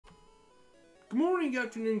Good morning, good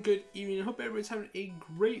afternoon, good evening. I hope everybody's having a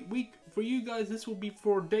great week. For you guys, this will be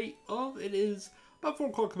for day of. It is about 4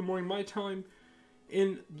 o'clock in the morning, my time.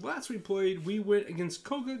 And last we played, we went against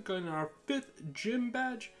Koga, got our 5th gym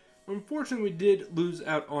badge. Unfortunately, we did lose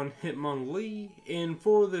out on Hitmonlee. And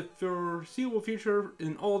for the foreseeable future,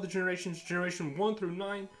 in all the generations, generation 1 through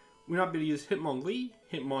 9, we're not going to use Hitmonlee,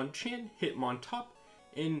 Hitmonchan, Hitmontop,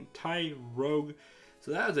 and Tyrogue.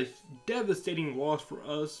 So that is a devastating loss for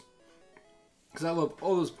us, because I love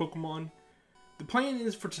all those Pokemon. The plan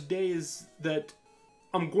is for today is that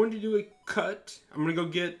I'm going to do a cut. I'm going to go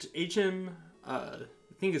get HM, I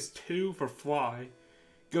think it's 2 for Fly.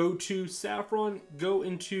 Go to Saffron, go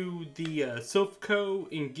into the Silph Co,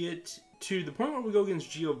 and get to the point where we go against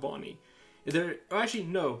Giovanni. Actually,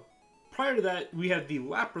 no. Prior to that, we have the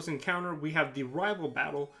Lapras encounter. We have the rival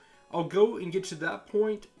battle. I'll go and get to that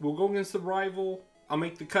point. We'll go against the rival. I'll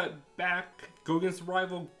make the cut back, go against the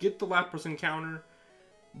rival, get the Lapras encounter.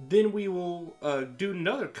 Then we will do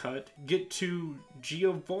another cut, get to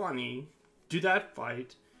Giovanni, do that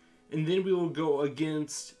fight. And then we will go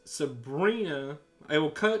against Sabrina. I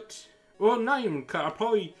will cut, well, not even cut. I'll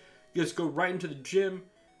probably just go right into the gym,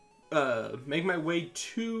 make my way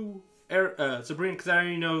to Sabrina, because I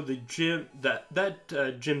already know the gym,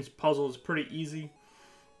 that gym's puzzle is pretty easy.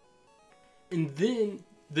 And then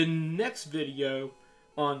the next video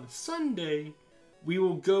on Sunday, we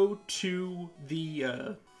will go to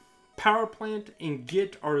the power plant and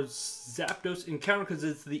get our Zapdos encounter, because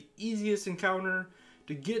it's the easiest encounter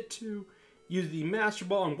to get to. Use the Master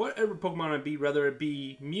Ball on whatever Pokemon it be, whether it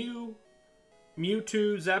be Mew,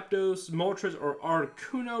 Mewtwo, Zapdos, Moltres, or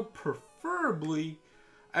Articuno. Preferably,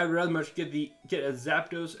 I'd rather much get a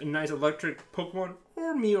Zapdos, a nice electric Pokemon,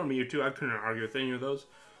 or Mew or Mewtwo. I couldn't argue with any of those.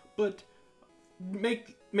 But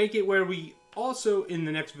make it where we also, in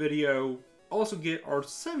the next video, also get our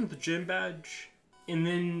 7th gym badge. And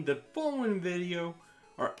then the following video,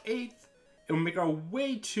 our 8th, and we'll make our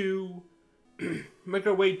way to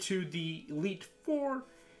the Elite Four,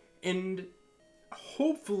 and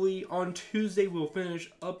hopefully on Tuesday we'll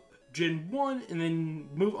finish up Gen 1 and then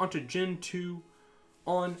move on to Gen 2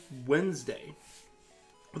 on Wednesday.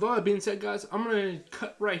 With all that being said, guys, I'm going to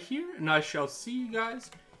cut right here, and I shall see you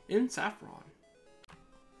guys in Saffron.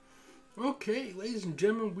 Okay, ladies and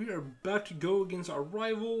gentlemen, we are about to go against our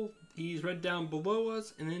rival. He's right down below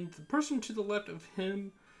us, and then the person to the left of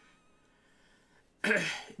him,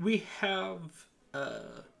 we have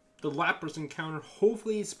the Lapras encounter.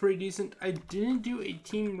 Hopefully it's pretty decent. I didn't do a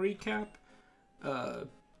team recap.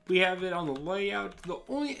 We have it on the layout. The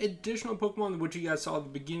only additional Pokemon which you guys saw at the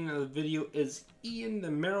beginning of the video is Ian the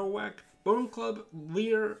Marowak, Bone Club,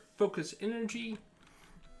 Leer, Focus Energy.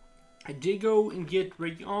 I did go and get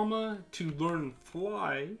Rayama to learn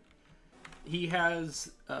Fly. He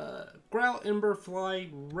has Growl, Ember, Fly,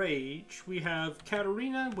 Rage. We have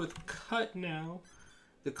Katarina with Cut now.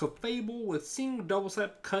 The Clefable with Sing, Double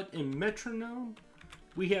Slap, Cut, and Metronome.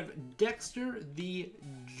 We have Dexter the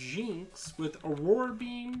Jinx with Aurora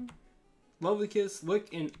Beam, Lovely Kiss, Lick,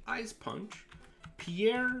 and Ice Punch.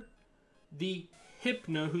 Pierre the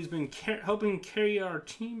Hypno, who's been helping carry our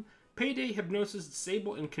team. Payday, Hypnosis,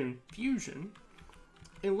 Disable, and Confusion.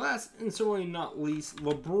 And last and certainly not least,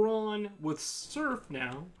 LeBron with Surf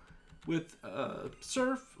now. With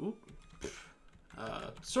Surf,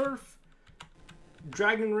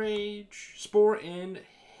 Dragon Rage, Spore, and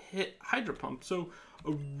Hydro Pump. So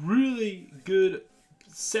a really good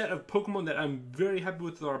set of Pokemon that I'm very happy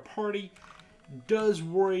with our party. Does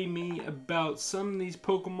worry me about some of these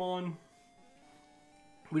Pokemon.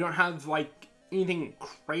 We don't have like anything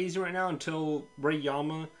crazy right now until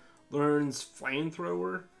Rayama learns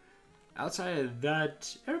Flamethrower. Outside of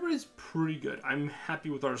that, everybody's pretty good. I'm happy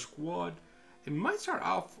with our squad. I might start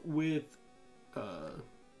off with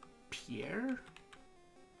Pierre.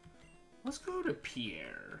 Let's go to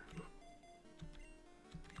Pierre.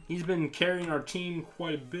 He's been carrying our team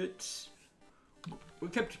quite a bit. We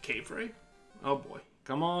kept KayFray. Oh boy.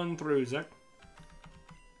 Come on through, Zach.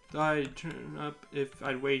 I'd turn up if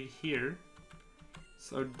I'd wait here.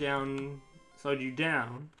 Slowed you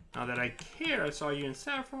down. Now that I care, I saw you in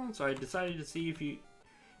Saffron, so I decided to see if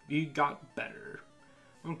you got better.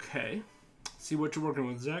 Okay. See what you're working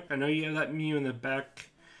with, Zach. I know you have that Mew in the back.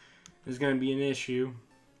 Is going to be an issue.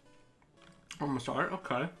 Almost start.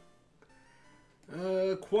 Okay.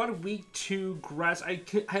 Quad week 2 grass. I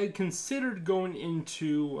had considered going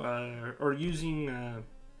into or using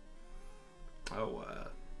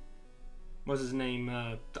what's his name?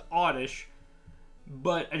 The Oddish,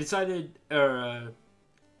 but I decided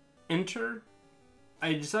Enter.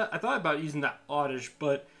 I thought about using that Oddish,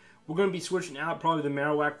 but We're going to be switching out probably the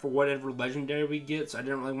Marowak for whatever legendary we get, so I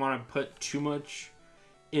didn't really want to put too much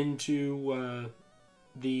into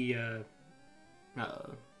the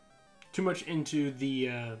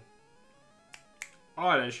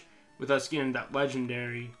Oddish with us getting that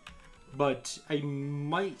legendary. But I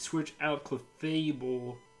might switch out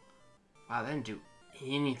Clefable. Wow, that didn't do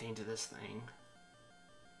anything to this thing.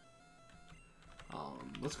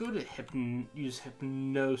 Let's go to use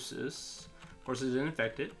Hypnosis. Of course, it didn't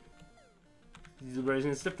affect it. He's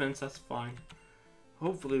raising its defense, that's fine.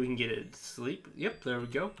 Hopefully we can get it to sleep. Yep, there we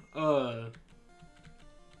go.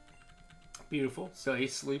 Beautiful. So he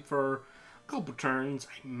sleep for a couple turns.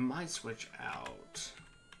 I might switch out.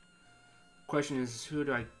 Question is, who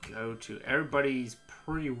do I go to? Everybody's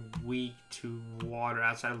pretty weak to water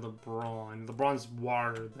outside of LeBron. LeBron's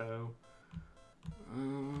water, though.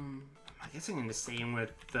 I guess I'm going to stay in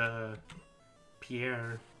with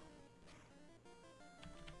Pierre.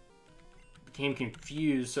 Became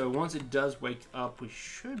confused, so once it does wake up, we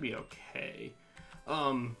should be okay.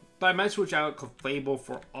 But I might switch out Clefable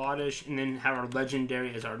for Oddish and then have our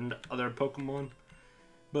legendary as our other Pokemon.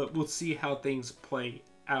 But we'll see how things play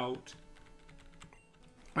out.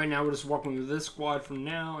 Right now, we're just walking with this squad from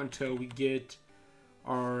now until we get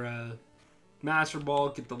our Master Ball,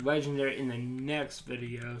 get the legendary in the next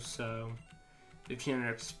video. So,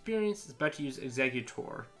 1500 experience. It's about to use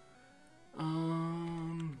Executor.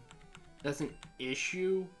 That's an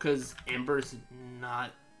issue because Ember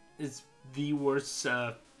is the worst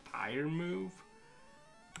fire move.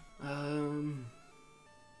 Oh,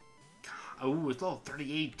 it's all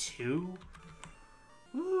 38 too.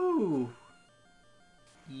 Ooh.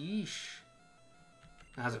 Yeesh.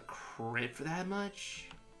 That has a crit for that much?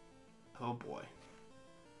 Oh boy.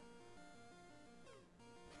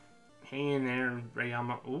 Hang in there,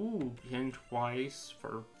 Rayama. Ooh, hit twice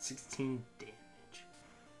for 16 damage.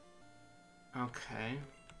 Okay.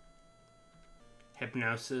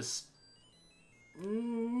 Hypnosis.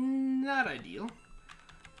 Not ideal.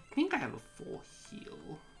 I think I have a full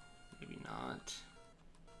heal. Maybe not.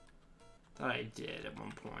 Thought I did at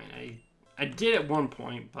one point. I did at one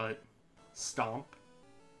point, but Stomp.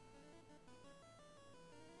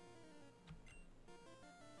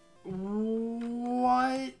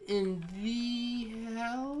 What in the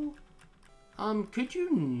hell? Could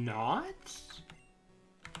you not?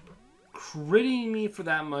 Critting me for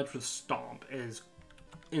that much with Stomp is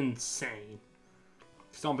insane.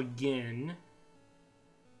 Stomp again.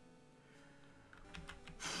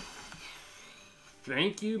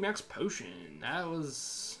 Thank you, Max Potion. That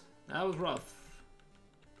was rough.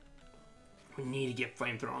 We need to get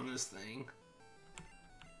Flamethrower on this thing.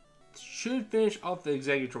 Should finish off the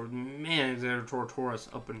Executor. Man, Executor tore us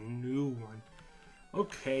up a new one.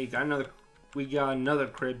 Okay, we got another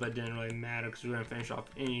crit, but it didn't really matter because we're going to finish off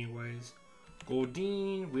anyways.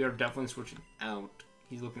 Goldeen, we are definitely switching out.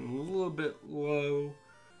 He's looking a little bit low.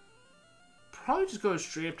 Probably just go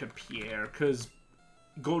straight up to Pierre because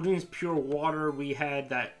Goldeen's pure water. We had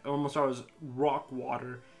that almost always rock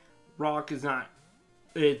water. Rock is not,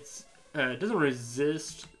 it doesn't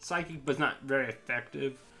resist Psychic, but it's not very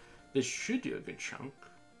effective. This should do a good chunk.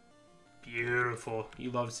 Beautiful.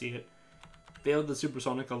 You love to see it. Failed the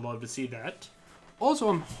Supersonic. I love to see that. Also,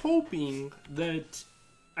 I'm hoping that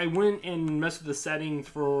I went and messed with the settings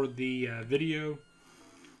for the video.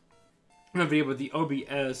 Not video, but the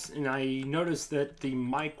OBS, and I noticed that the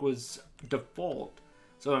mic was default.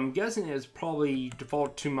 So I'm guessing it's probably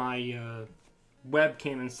default to my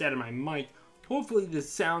webcam instead of my mic. Hopefully the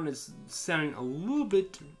sound is sounding a little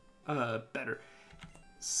bit better.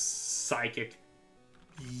 Psychic.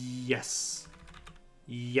 Yes.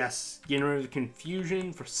 Yes. Getting rid of the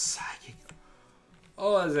confusion for Psychic.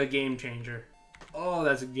 Oh, that's a game changer. Oh,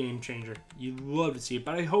 that's a game changer. You love to see it,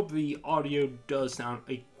 but I hope the audio does sound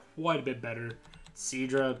quite a bit better.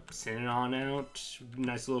 Seadra, send it on out.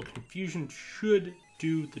 Nice little confusion should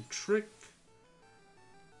do the trick.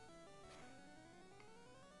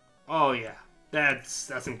 Oh yeah,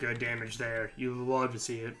 that's some good damage there. You love to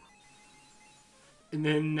see it. And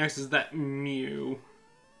then next is that Mew.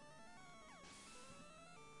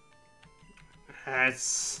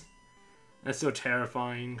 That's so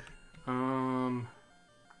terrifying.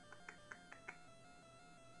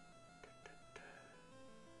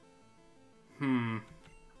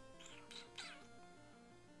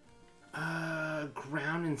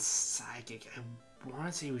 Ground and Psychic. I want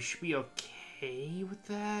to say we should be okay with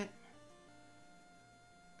that.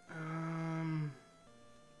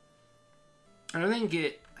 I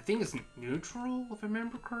think it's neutral, if I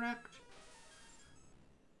remember correct.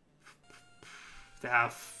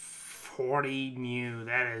 That 40 Mew,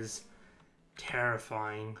 that is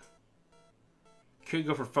terrifying. Could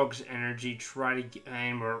go for Focus Energy, try to get,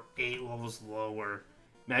 and we're 8 levels lower.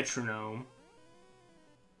 Metronome.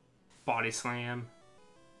 Body Slam.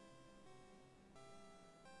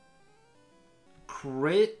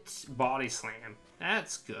 Crit Body Slam.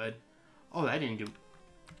 That's good. Oh, that didn't do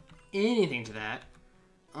anything to that.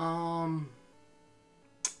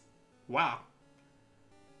 Wow.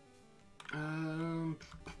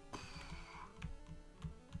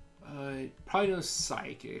 Probably no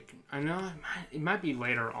Psychic. I know it might be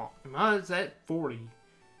later on. It's at 40.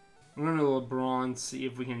 I'm gonna LeBron, see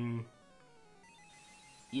if we can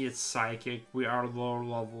eat Psychic. We are lower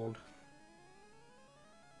leveled.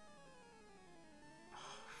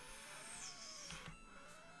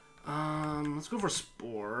 Let's go for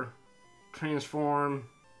Spore. Transform.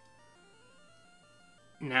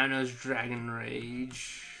 Now knows Dragon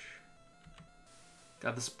Rage.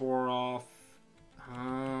 Got the Spore off.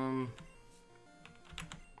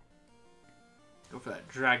 Go for that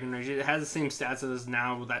Dragon Rage. It has the same stats as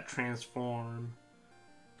now with that Transform.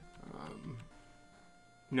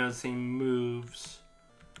 The same moves.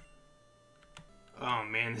 Oh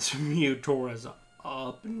man, this Mewtwo is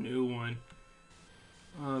up. A new one.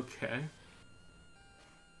 Okay.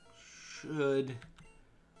 Should...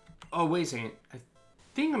 Oh, wait a second. I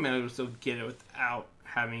think I'm able to still get it without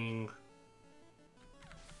having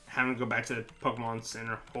to go back to the Pokemon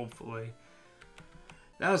Center, hopefully.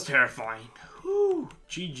 That was terrifying. Whew.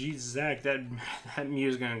 GG, Zach. That Mew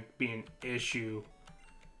is going to be an issue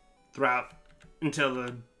throughout until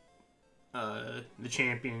the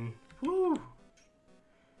champion. Whew.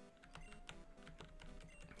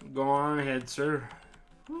 Go on ahead, sir.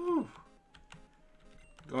 Whew.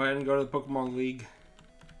 Go ahead and go to the Pokemon League.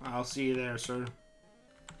 I'll see you there, sir.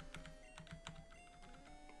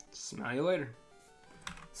 Smell you later.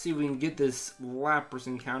 See if we can get this Lapras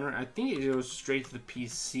encounter. I think it goes straight to the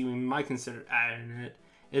PC. We might consider adding it.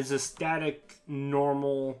 It's a static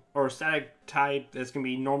normal, or static type that's going to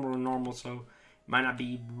be normal and normal, so it might not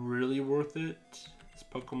be really worth it. This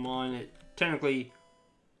Pokemon, it technically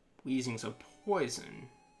using some poison.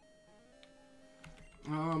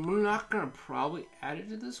 We're not going to probably add it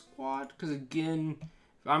to the squad, because again,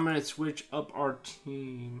 if I'm going to switch up our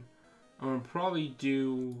team, I'm going to probably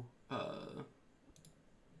do,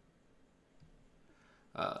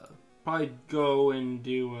 probably go and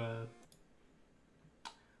do,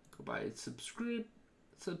 go by subscribed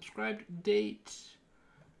date.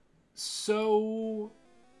 So,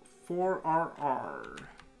 4RR,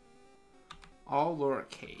 all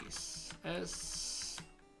lowercase, S-O,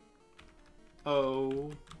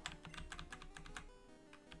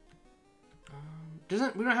 we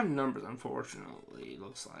don't have numbers, unfortunately, it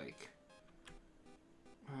looks like.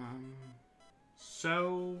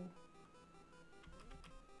 So...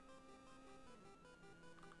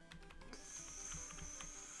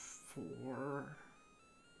 4.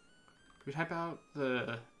 Can we type out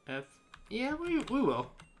the F? Yeah, we will.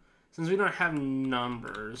 Since we don't have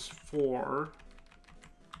numbers. 4.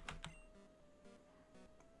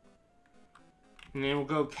 And then we'll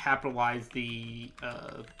go capitalize the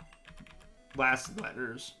last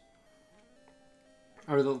letters.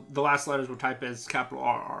 Or the last letters we'll type as capital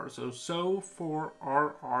RR. So for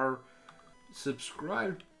RR,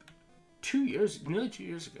 subscribed 2 years, nearly 2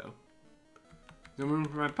 years ago. Then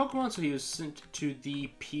remember my Pokemon, so he was sent to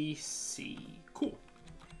the PC. Cool.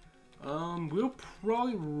 We'll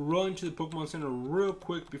probably run to the Pokemon Center real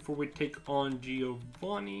quick before we take on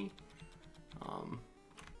Giovanni. I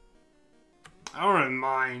don't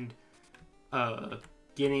mind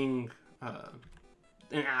getting an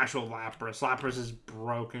actual Lapras. Lapras is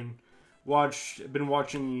broken. Been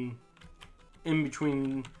watching in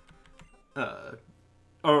between,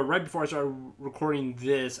 or right before I started recording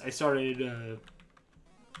this, I started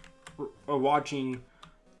watching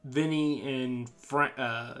Vinny and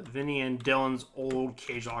Dylan's old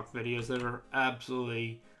Cage Lock videos that are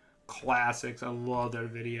absolutely classics. I love their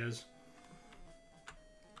videos.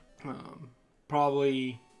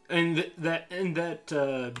 Probably, and that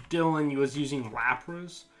Dylan was using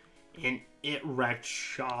Lapras, and it wrecked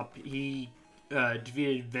shop. He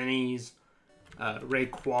defeated Vinny's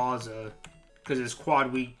Rayquaza because it's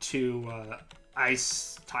quad weak to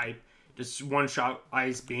Ice type. Just one shot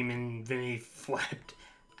Ice Beam, and Vinny flipped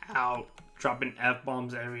out, dropping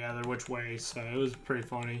F-bombs every other which way. So it was pretty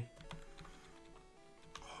funny.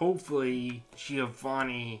 Hopefully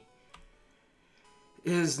Giovanni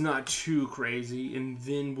is not too crazy, and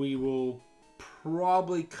then we will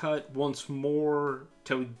probably cut once more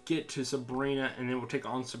till we get to Sabrina, and then we'll take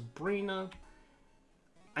on Sabrina.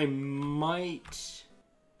 I might,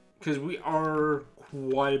 because we are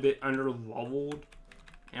quite a bit under leveled,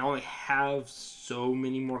 and I only have so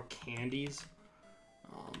many more candies.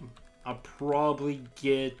 I'll probably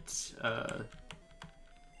get some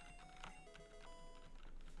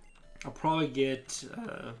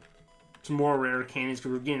more rare candies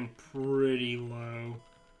because we're getting pretty low.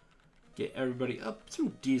 Get everybody up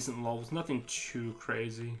some decent levels, nothing too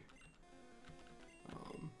crazy.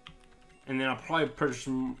 And then I'll probably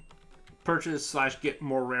purchase / get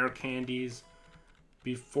more rare candies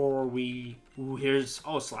before we. Ooh, here's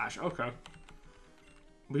Slash. Okay,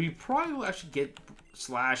 we probably will actually get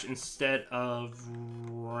Slash instead of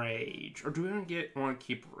Rage, or do we want to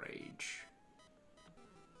keep Rage?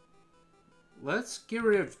 Let's get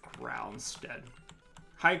rid of Growl instead.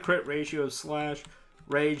 High crit ratio of Slash.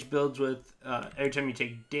 Rage builds with every time you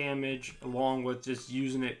take damage, along with just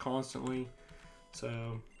using it constantly.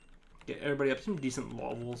 So, get everybody up some decent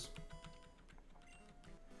levels.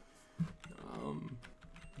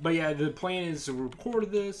 But yeah, the plan is to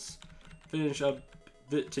record this, finish up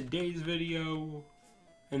today's video,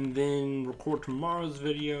 and then record tomorrow's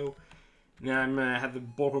video. And then I'm going to have to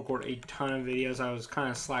bulk record a ton of videos. I was kind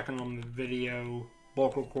of slacking on the video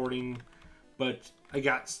bulk recording, but I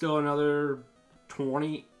got still another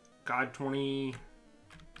 48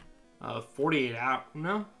 out,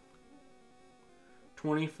 no?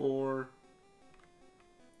 24,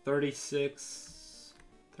 36,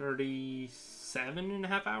 37 and a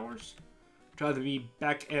half hours. Try to be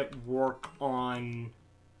back at work on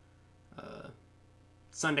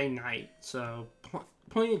Sunday night, so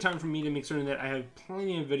plenty of time for me to make certain that I have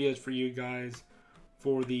plenty of videos for you guys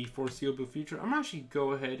for the foreseeable future. I'm actually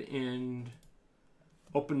go ahead and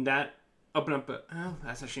open up, oh,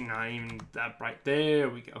 that's actually not even that bright. There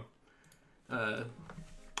we go.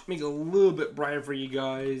 Make it a little bit brighter for you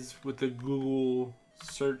guys with the Google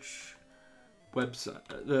search website,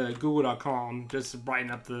 the google.com, just to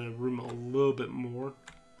brighten up the room a little bit more.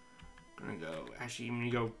 I'm gonna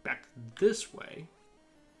go back this way.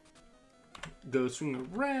 Go swing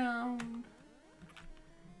around.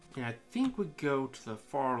 And I think we go to the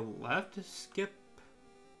far left to skip.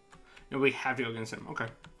 No, we have to go against him. Okay,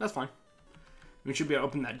 that's fine. We should be able to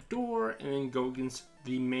open that door and then go against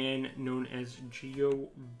the man known as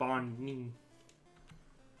Giovanni.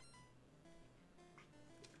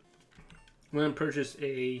 I'm going to purchase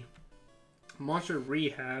a Monster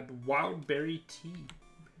Rehab Wild Berry Tea.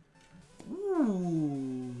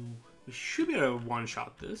 Ooh. We should be able to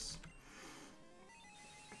one-shot this.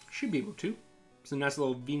 Should be able to. It's a nice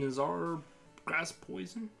little Venazar grass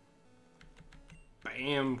poison.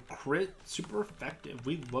 Bam. Crit. Super effective.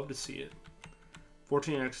 We'd love to see it.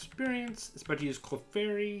 14 experience. It's about to use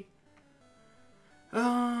Clefairy.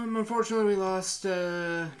 Unfortunately we lost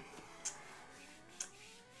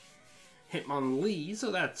Hitmonlee,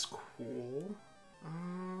 so that's cool.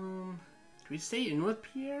 Do we stay in with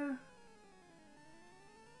Pierre?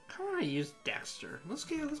 Come on, use Dexter. Let's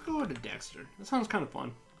go into Dexter. That sounds kind of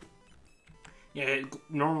fun. Yeah,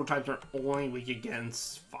 normal types are only weak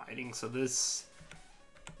against fighting, so this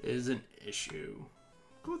is an issue.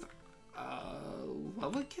 Go with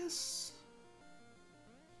Lelicus?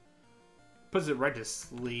 Puts it right to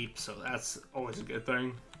sleep, so that's always a good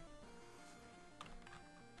thing.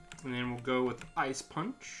 And then we'll go with Ice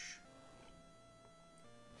Punch.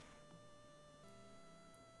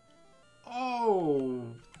 Oh,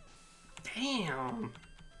 damn.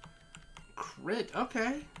 Crit,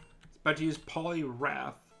 okay. It's about to use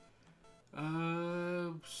Poliwrath.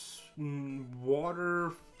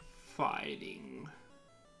 Water fighting.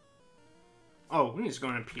 Oh, we just go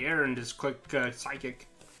into Pierre and just click Psychic.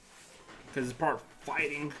 Because it's part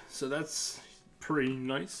fighting, so that's pretty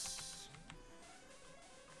nice.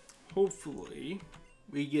 Hopefully,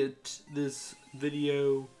 we get this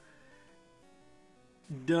video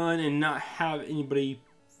done and not have anybody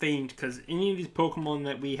faint, because any of these Pokemon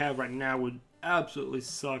that we have right now would absolutely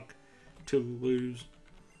suck to lose.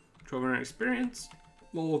 1200 experience.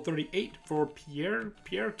 Level 38 for Pierre.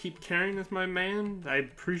 Pierre, keep carrying us, my man. I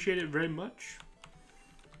appreciate it very much.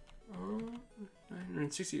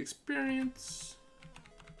 960 experience.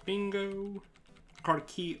 Bingo. Card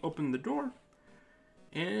key, open the door.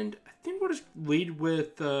 And I think we'll just lead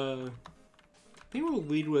with,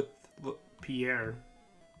 Pierre.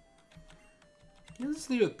 Yeah, let's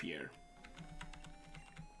lead with Pierre.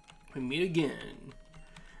 We meet again.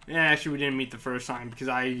 Actually, we didn't meet the first time because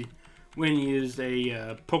I went and used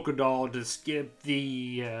a Pokedoll to skip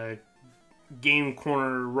the Game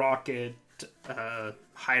Corner Rocket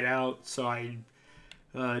hideout. So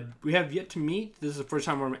we have yet to meet. This is the first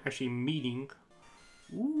time we're actually meeting.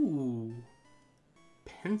 Ooh.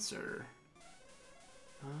 Pinsir.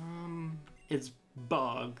 It's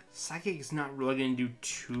Bug. Psychic is not really going to do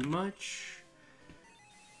too much.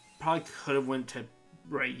 Probably could have went to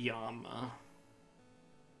Rayama.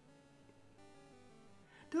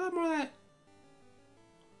 Do I have more of that?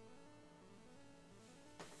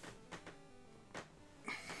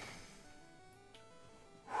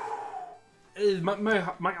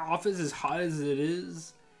 My office is hot as it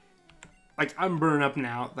is. Like, I'm burning up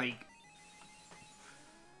now. Like,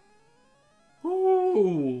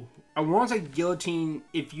 ooh. I want to say guillotine.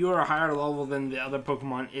 If you're a higher level than the other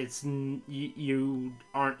Pokemon, it's you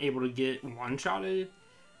aren't able to get one-shotted.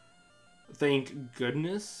 Thank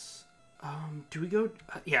goodness. Do we go?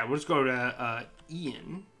 Yeah, we'll just go to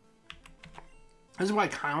Ian. This is why I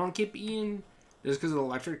kind of want to keep Ian. Just because of the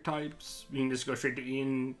electric types. You can just go straight to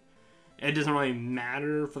Ian. It doesn't really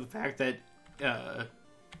matter for the fact that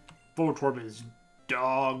Voltorb is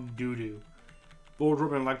dog doo-doo.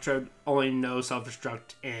 Voltorb and Electrode only know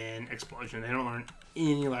Self-Destruct and Explosion. They don't learn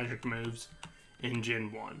any electric moves in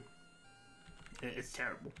Gen 1. It's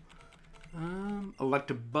terrible.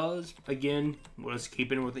 Electabuzz, again, we'll just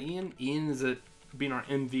keep in with Ian. Ian is being our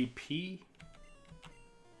MVP.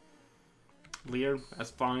 Leer,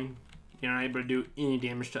 that's fine. You're not able to do any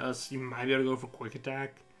damage to us. You might be able to go for Quick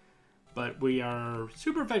Attack, but we are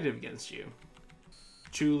super effective against you.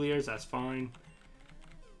 2 Leers, that's fine.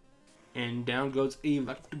 And down goes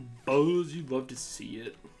Electabuzz. You love to see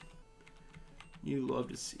it. You love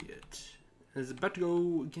to see it. It's about to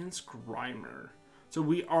go against Grimer. So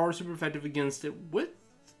we are super effective against it with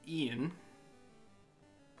Ian.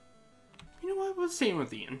 You know what? Let's stay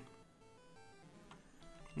with Ian.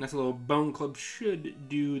 Nice little Bone Club should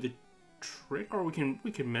do the trick, or we can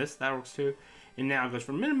miss. That works too. And now it goes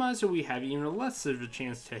for Minimize, so we have even less of a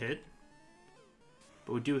chance to hit.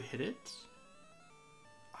 But we do hit it.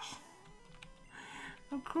 Oh.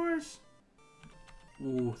 Of course.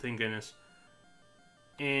 Ooh, thank goodness.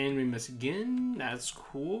 And we miss again. That's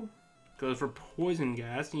cool. Goes for Poison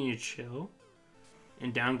Gas. You need to chill.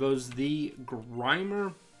 And down goes the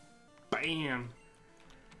Grimer. Bam.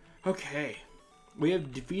 Okay. We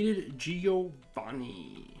have defeated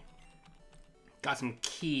Giovanni. Got some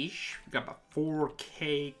quiche. We got about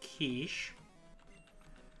 4K quiche.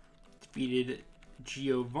 Defeated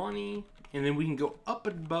Giovanni. And then we can go up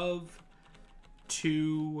above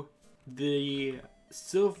to the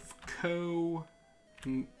Silph Co.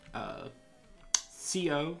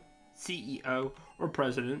 CEO, or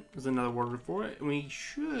president is another word for it. And we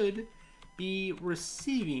should be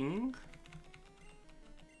receiving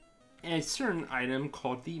a certain item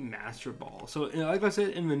called the Master Ball. So, like I said,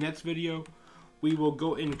 in the next video, we will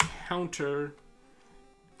go encounter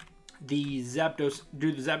the Zapdos,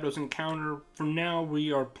 do the Zapdos encounter. For now,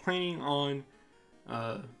 we are planning on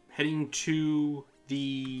heading to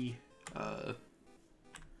the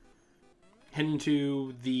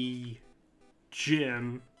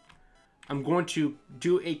gym. I'm going to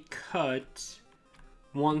do a cut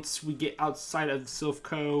once we get outside of Silph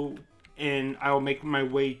Co, and I will make my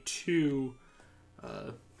way to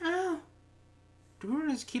do we want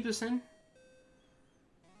to just keep this in?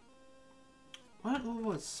 What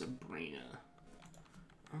was Sabrina?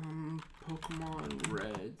 Pokemon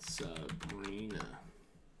Red Sabrina.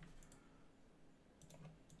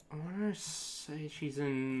 I want to say she's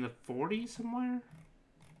in the 40s somewhere.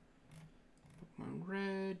 Pokemon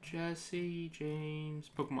Red, Jesse, James,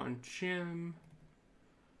 Pokemon Gym,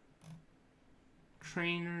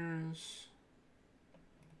 Trainers.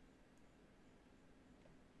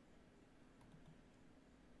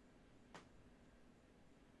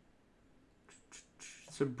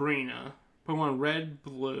 Sabrina, Pokemon Red,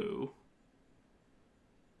 Blue.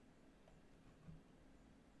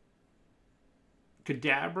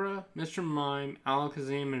 Kadabra, Mr. Mime,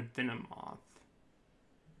 Alakazam, and Venomoth.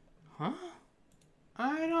 Huh?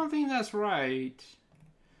 I don't think that's right.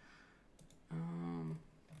 I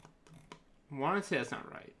want to say that's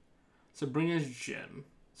not right. Sabrina's Gym.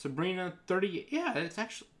 Sabrina, 38. Yeah, it's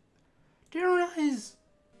actually... Didn't realize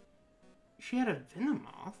she had a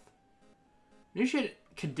Venomoth. Maybe she had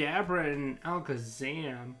Kadabra and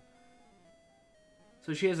Alakazam.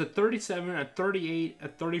 So she has a 37, a 38, a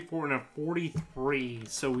 34, and a 43.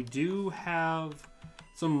 So we do have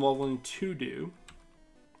some leveling to do.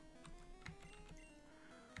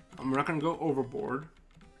 We're not going to go overboard.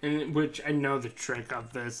 And which I know the trick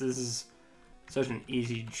of this. This is such an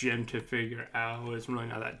easy gym to figure out. It's really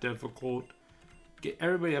not that difficult. Get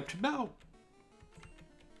everybody up to about...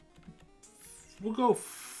 We'll go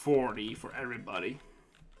 40 for everybody.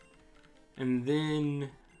 And then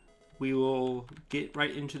we will get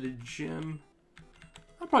right into the gym.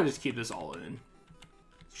 I'll probably just keep this all in.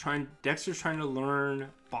 Dexter's trying to learn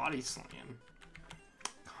Body Slam.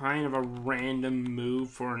 kind of a random move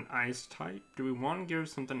for an ice type. Do we want to give her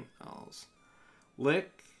something else?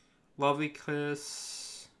 Lick, Lovely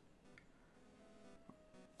Kiss.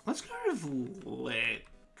 Let's go with Lick.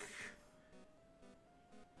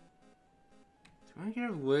 Do I want to get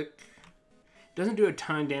her Lick? Doesn't do a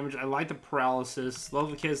ton of damage. I like the paralysis.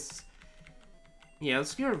 Lovely Kiss. Yeah,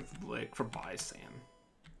 let's get her Lick for Bysam.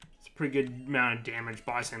 It's a pretty good amount of damage.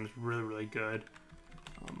 Bysam is really, really good.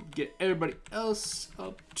 Get everybody else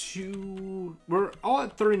up to... We're all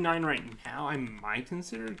at 39 right now. I might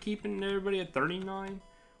consider keeping everybody at 39.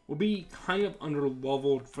 We'll be kind of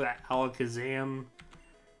under-leveled for that Alakazam.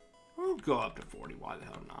 We'll go up to 40. Why the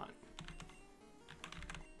hell not?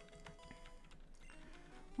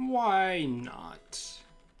 Why not?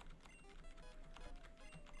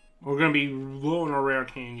 We're going to be low on our rare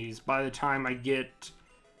candies. By the time I get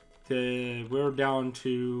to... We're down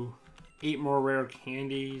to 8 more rare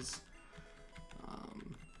candies.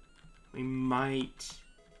 We might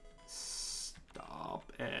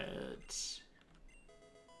stop at...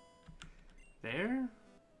 There?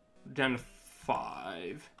 Down to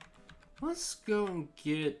 5. Let's go and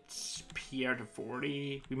get Pierre to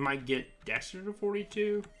 40. We might get Dexter to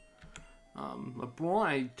 42. LeBron,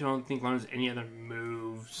 I don't think learns any other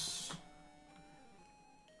moves.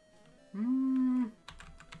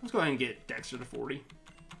 Let's go ahead and get Dexter to 40.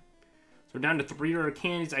 So we're down to 3 rare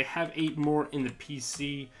candies. I have 8 more in the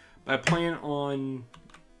PC. But I plan on,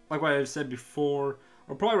 like what I've said before,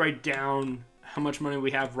 I'll probably write down how much money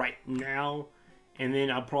we have right now. And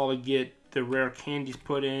then I'll probably get the rare candies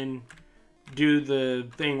put in. Do the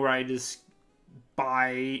thing where I just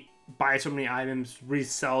buy so many items,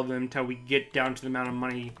 resell them until we get down to the amount of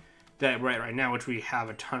money that we're at right now, which we have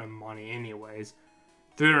a ton of money anyways.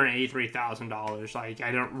 $383,000. Like,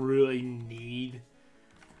 I don't really need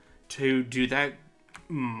to do that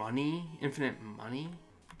money, infinite money.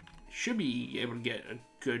 Should be able to get a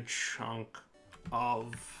good chunk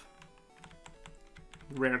of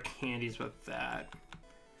rare candies with that.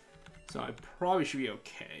 So I probably should be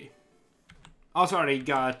okay. Also already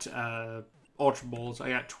got Ultra Balls. I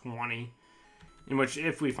got 20. In which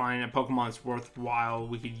if we find a Pokemon that's worthwhile,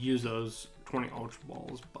 we could use those 20 Ultra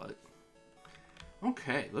Balls. But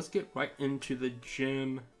okay, let's get right into the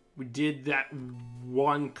gym. We did that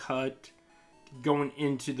one cut going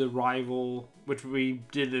into the rival, which we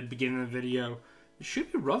did at the beginning of the video. It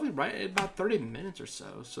should be roughly right at about 30 minutes or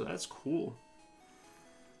so, so that's cool.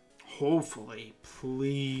 Hopefully,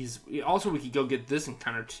 please. Also, we could go get this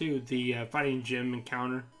encounter too, the fighting gym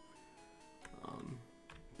encounter.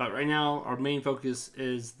 But right now, our main focus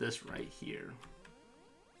is this right here.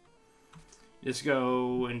 Just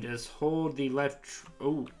go and just hold the left...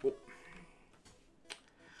 Oh.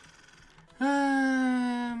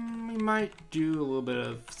 We might do a little bit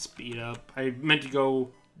of speed up. I meant to go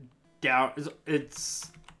down. It's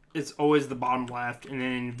always the bottom left, and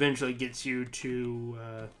then eventually gets you to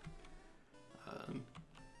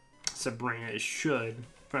Sabrina. It should,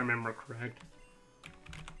 if I remember correct.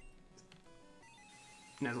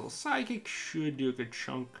 Nettle Psychic should do a good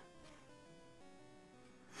chunk.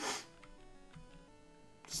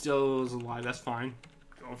 Still is alive. That's fine.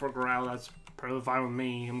 Going for Growl. That's probably fine with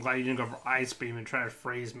me. I'm glad you didn't go for Ice Beam and try to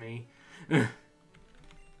phrase me. Yeah,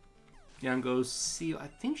 and go Seal. I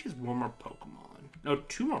think she has 1 more Pokemon. No,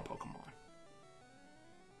 2 more Pokemon.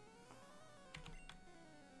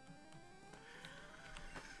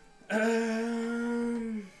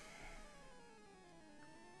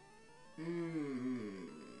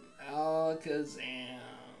 Alakazam.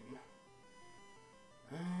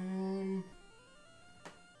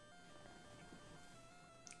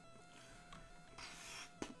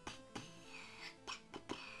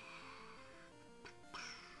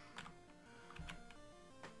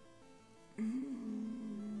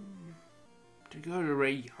 To go to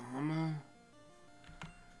Rayama.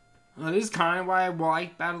 Well, this is kind of why I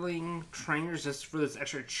like battling trainers, just for this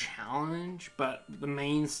extra challenge, but the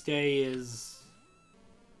mainstay is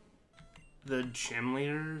the gym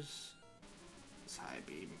leaders. Side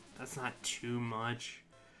beam. That's not too much.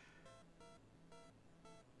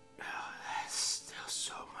 That's still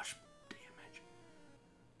so much damage.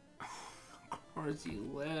 Of course he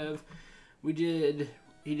lived.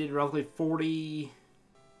 He did roughly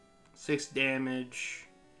 46 damage.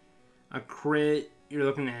 A crit, you're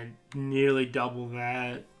looking at nearly double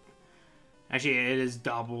that. Actually, it is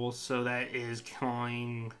double, so that is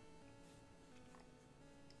killing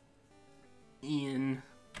Ian.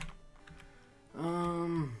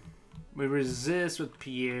 We resist with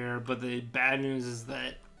Pierre, but the bad news is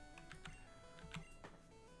that,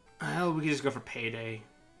 hell, we can just go for Payday.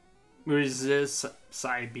 We resist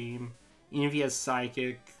Side Beam, Even if he has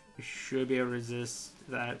Psychic, we should be able to resist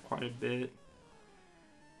that quite a bit.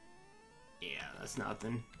 Yeah, that's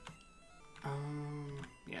nothing.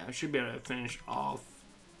 Yeah, I should be able to finish off.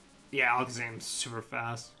 Yeah, Alakazam's super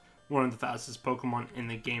fast. One of the fastest Pokemon in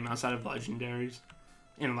the game outside of Legendaries.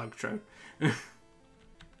 And Electro.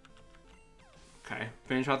 Okay,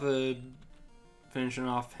 finishing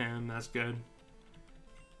off him, that's good.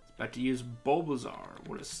 It's about to use Bulbasaur.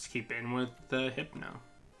 We'll just keep in with the Hypno.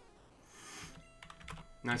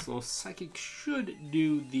 Nice little Psychic should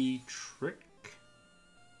do the trick.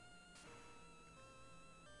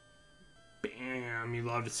 Bam, you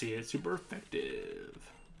love to see it. Super effective.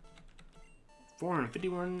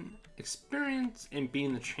 451 experience and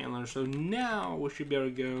being the Chandler. So now we should be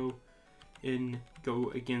able to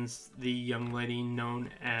go against the young lady known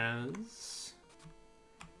as...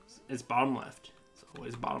 It's bottom left. It's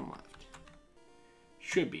always bottom left.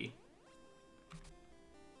 Should be.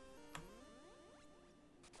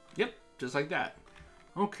 Yep, just like that.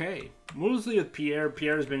 Okay, mostly with Pierre.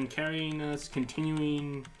 Pierre has been carrying us,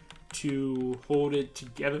 continuing to hold it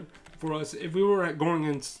together for us. If we were going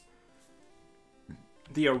against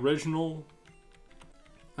the original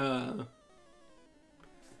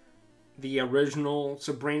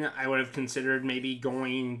Sabrina, I would have considered maybe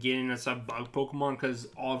getting us a bug Pokemon, because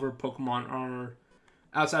all of her Pokemon are,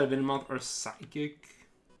 outside of Venomoth, are Psychic.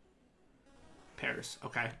 Paris,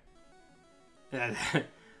 okay.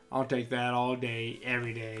 I'll take that all day,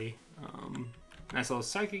 every day. Nice little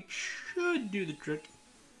Psychic should do the trick.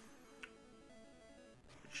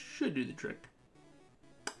 Should do the trick.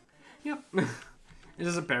 Yep. This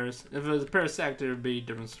is a Paris. If it was a Parasect, it would be a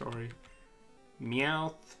different story.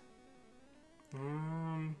 Meowth.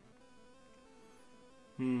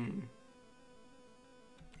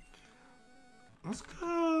 Let's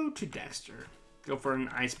go to Dexter. Go for an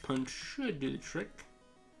Ice Punch. Should do the trick.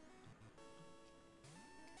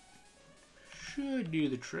 Should do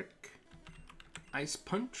the trick. Ice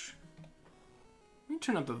Punch. Let me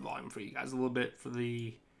turn up the volume for you guys a little bit for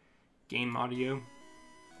the game audio.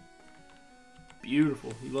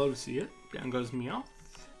 Beautiful. You love to see it. Down goes Meowth.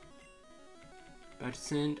 About to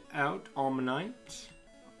send out Almanite.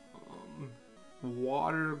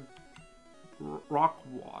 Water. Rock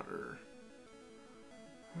Water.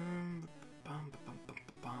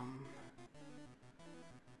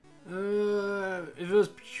 If it was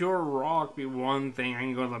pure rock, it'd be one thing. I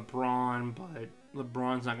can go LeBron, but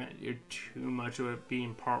LeBron's not gonna do too much of it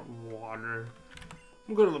being part water.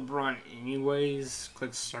 We'll go to LeBron anyways.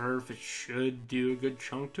 Click Surf. It should do a good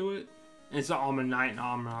chunk to it. And it's the Almanite and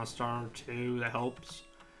Almanite Star too. That helps.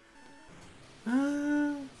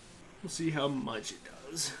 We'll see how much it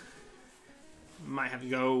does. Might have to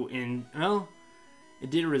go in. Well, it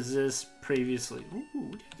did resist previously. Ooh,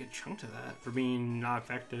 we did a good chunk to that for being not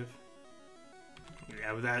effective.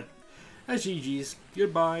 Yeah, with that, that's GG's.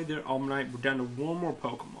 Goodbye there, Almanite. We're down to one more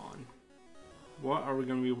Pokemon. What are we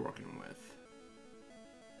going to be working with?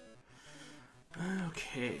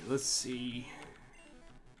 Okay, let's see.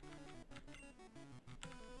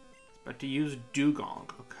 It's about to use Dugong.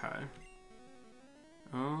 Okay.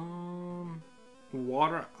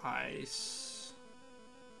 Water Ice.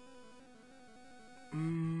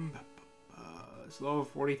 It's level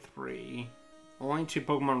 43. Only two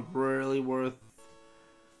Pokemon really worth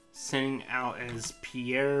sending out as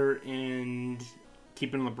Pierre and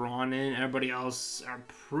keeping LeBron in. Everybody else are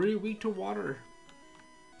pretty weak to water.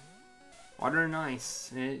 Water and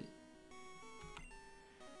ice. It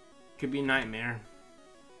could be a nightmare.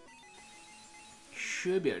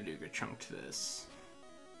 Should be able to do a good chunk to this.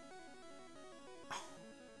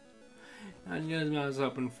 Not just what I was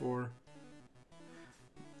hoping for.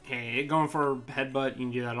 Okay, going for Headbutt, you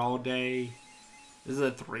can do that all day. This is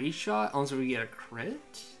a 3-shot, unless we get a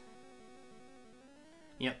crit.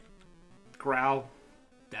 Yep. Growl.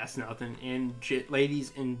 That's nothing. And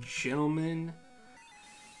ladies and gentlemen,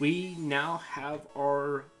 we now have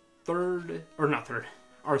our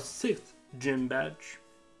our 6th gym badge.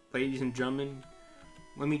 Ladies and gentlemen,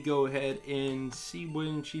 let me go ahead and see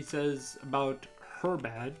when she says about her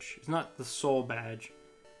badge. It's not the soul badge.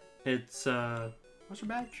 It's, what's her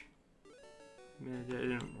badge? I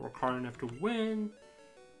didn't work hard enough to win.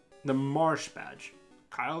 The Marsh badge.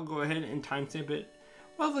 Kyle, go ahead and timestamp it.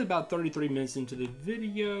 Roughly about 33 minutes into the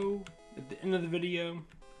video. At the end of the video,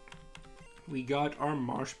 we got our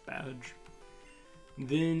Marsh badge.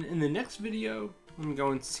 Then in the next video, let me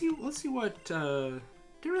go and see. Let's see what. Did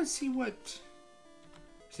I see what?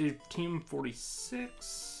 See, Team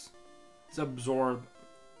 46. It's Absorb.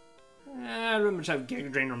 I don't much have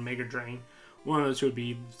Giga Drain or Mega Drain. One of those would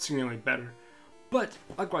be significantly better. But,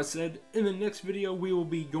 like I said, in the next video, we will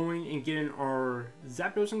be going and getting our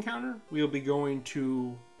Zapdos encounter. We will be going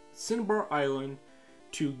to Cinnabar Island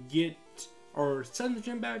to get our 7th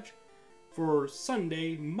gym badge for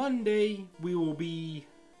Sunday. Monday, we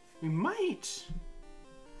might...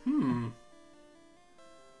 Do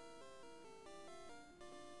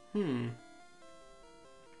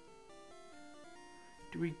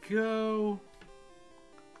we go...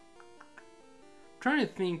 I'm trying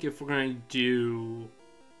to think if we're going to do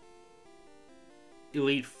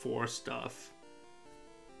Elite Four stuff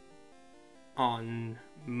on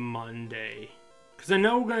Monday. Because I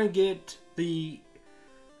know we're going to get the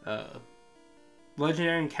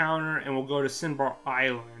Legendary Encounter and we'll go to Cinnabar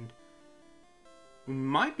Island. We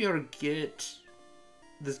might be able to get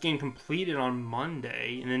this game completed on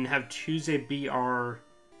Monday and then have Tuesday be our...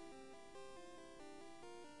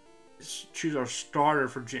 choose our starter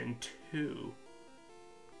for Gen 2.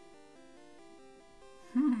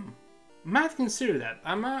 I might have to consider that.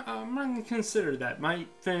 I'm not going to consider that. Might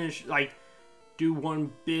finish, like, do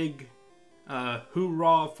one big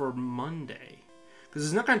hoorah for Monday. Because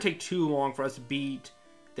it's not going to take too long for us to beat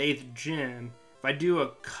the 8th gym. If I do a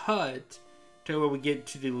cut till we get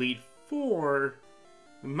to the Elite Four,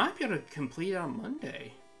 we might be able to complete it on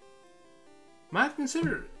Monday. Might have to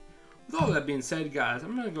consider it. With all that being said, guys,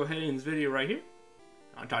 I'm going to go ahead and end this video right here.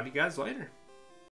 I'll talk to you guys later.